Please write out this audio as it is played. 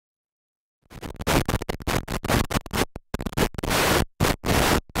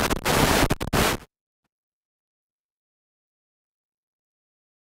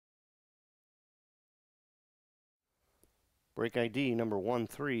Break ID number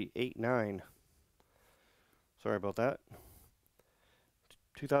 1389. Sorry about that.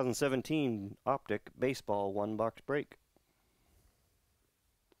 2017 Optic Baseball 1-box break.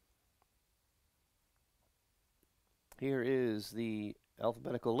 Here is the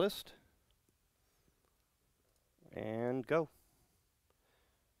alphabetical list. And go.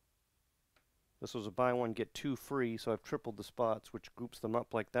 This was a buy one, get two free, so I've tripled the spots, which groups them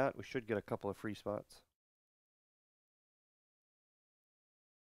up like that. We should get a couple of free spots.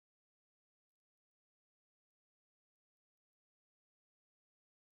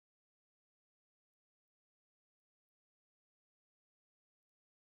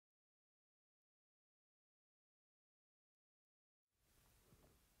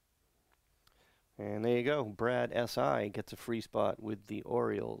 And there you go. Brad S.I. gets a free spot with the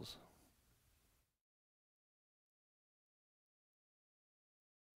Orioles.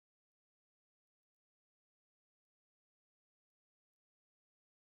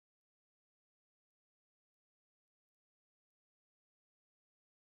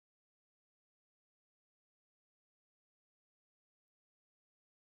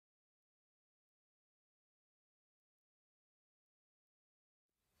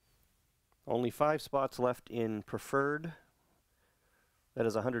 Only 5 spots left in Preferred. That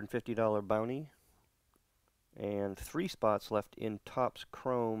is a $150 bounty. And 3 spots left in Topps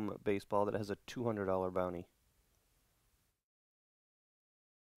Chrome Baseball that has a $200 bounty.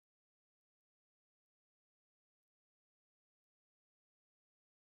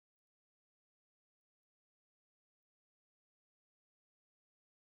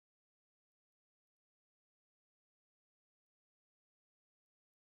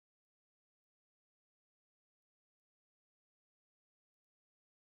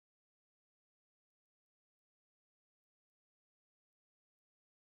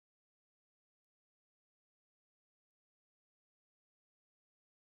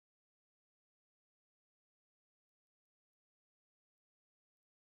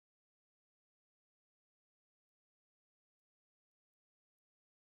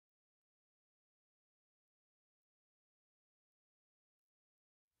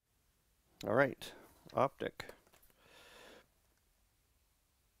 All right, Optic.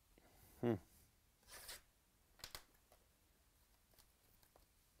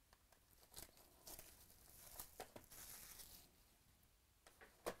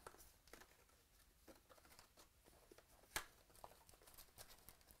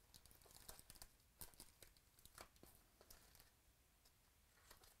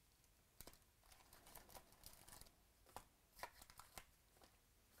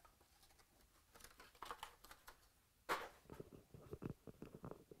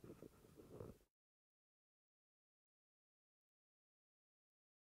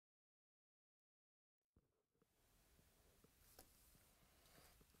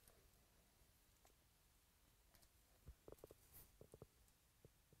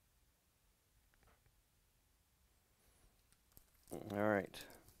 All right.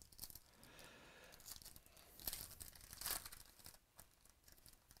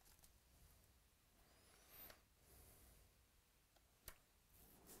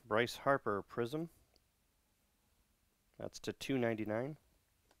 Bryce Harper Prism. That's to $2.99.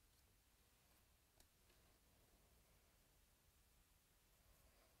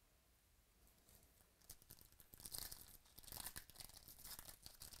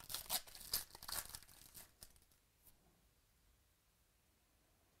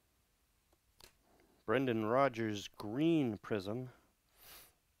 Brendan Rodgers Green Prism.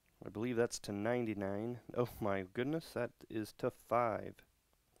 I believe that's to $99. Oh my goodness, that is to 5.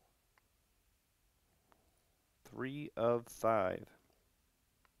 3 of 5.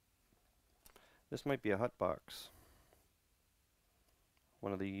 This might be a hot box.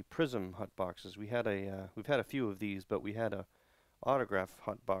 One of the Prism hot boxes. We've had a few of these, but we had a autograph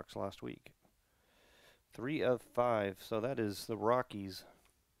hot box last week. 3 of 5. So that is the Rockies.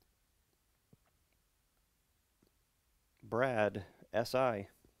 Brad S.I.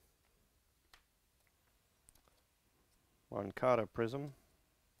 Moncada Prism.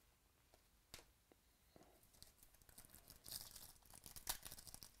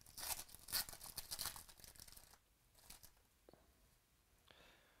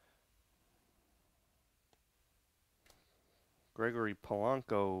 Gregory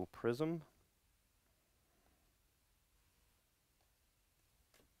Polanco Prism.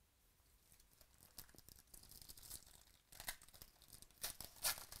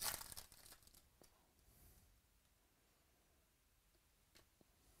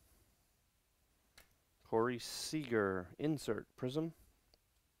 Corey Seager Insert Prism.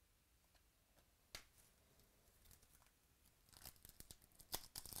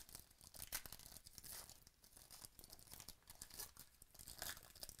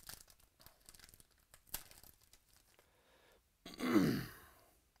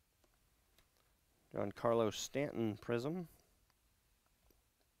 Giancarlo Stanton Prism.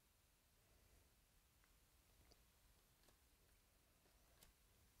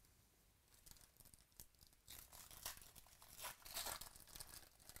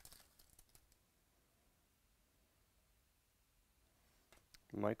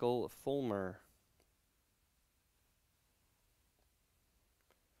 Michael Fulmer.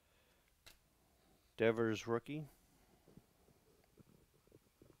 Devers rookie.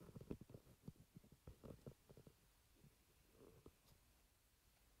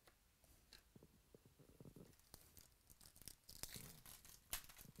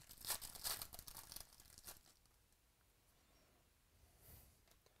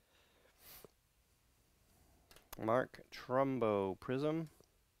 Mark Trumbo Prism.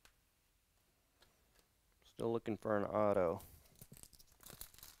 Still looking for an auto.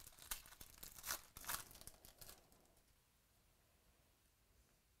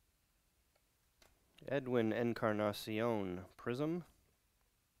 Edwin Encarnacion Prism.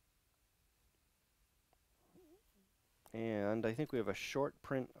 And I think we have a short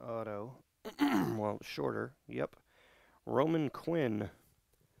print auto. Well, shorter. Yep. Roman Quinn.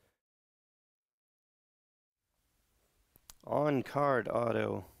 On card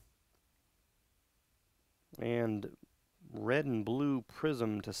auto. And red and blue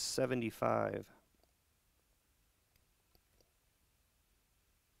prism to 75.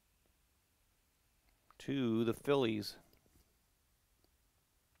 To the Phillies.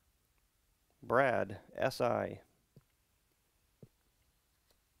 Brad, SI.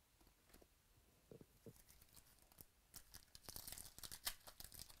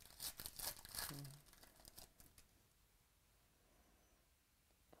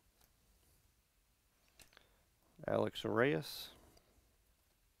 Alex Reyes.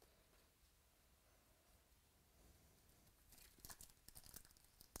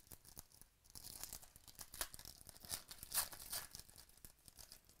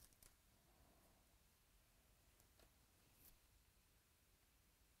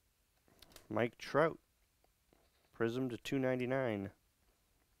 Mike Trout. Prism to 299.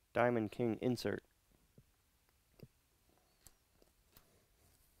 Diamond King insert.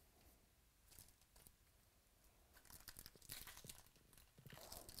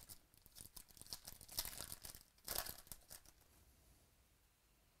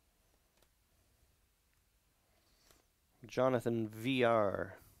 Jonathan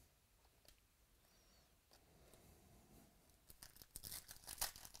VR.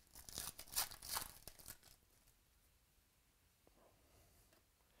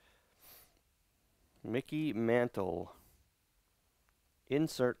 Mickey Mantle.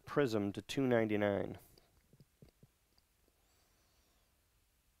 Insert prism to 299.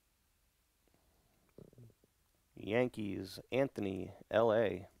 Yankees, Anthony, LA.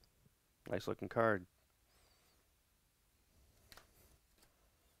 Nice looking card.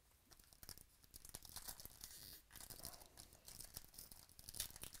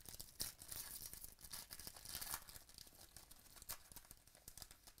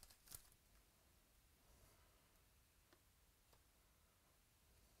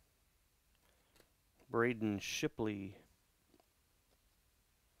 Braden Shipley.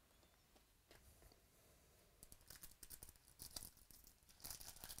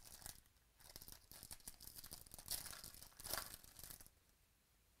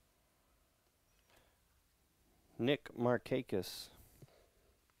 Nick Markakis.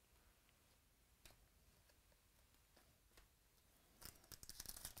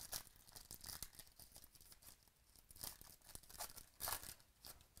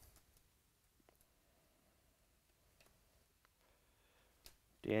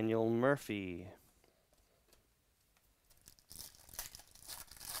 Daniel Murphy.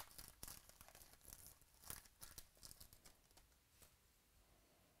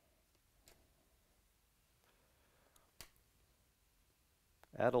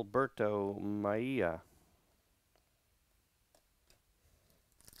 Adalberto Maia.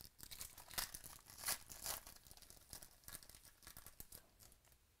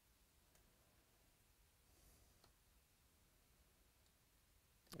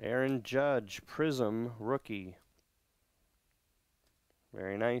 Aaron Judge, Prism, rookie.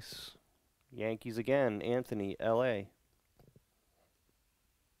 Very nice. Yankees again, Anthony, LA.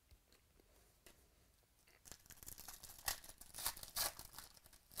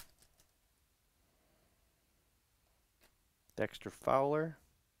 Dexter Fowler.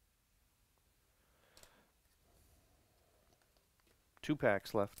 2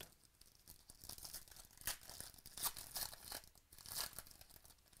 packs left.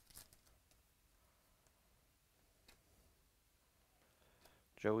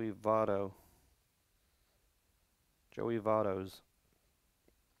 Joey Votto. Joey Votto's.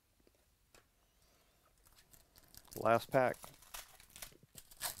 Last pack.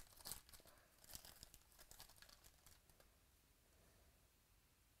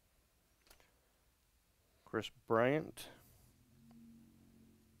 Chris Bryant.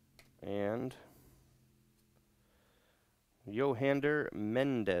 And Yohander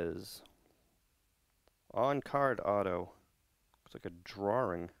Mendez. On-card auto. Looks like a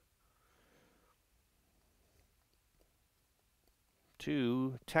drawing.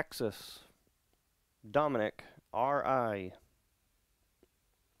 To Texas. Dominic R.I.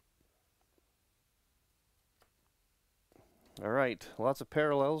 All right, lots of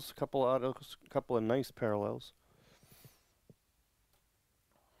parallels, couple autos, couple of nice parallels.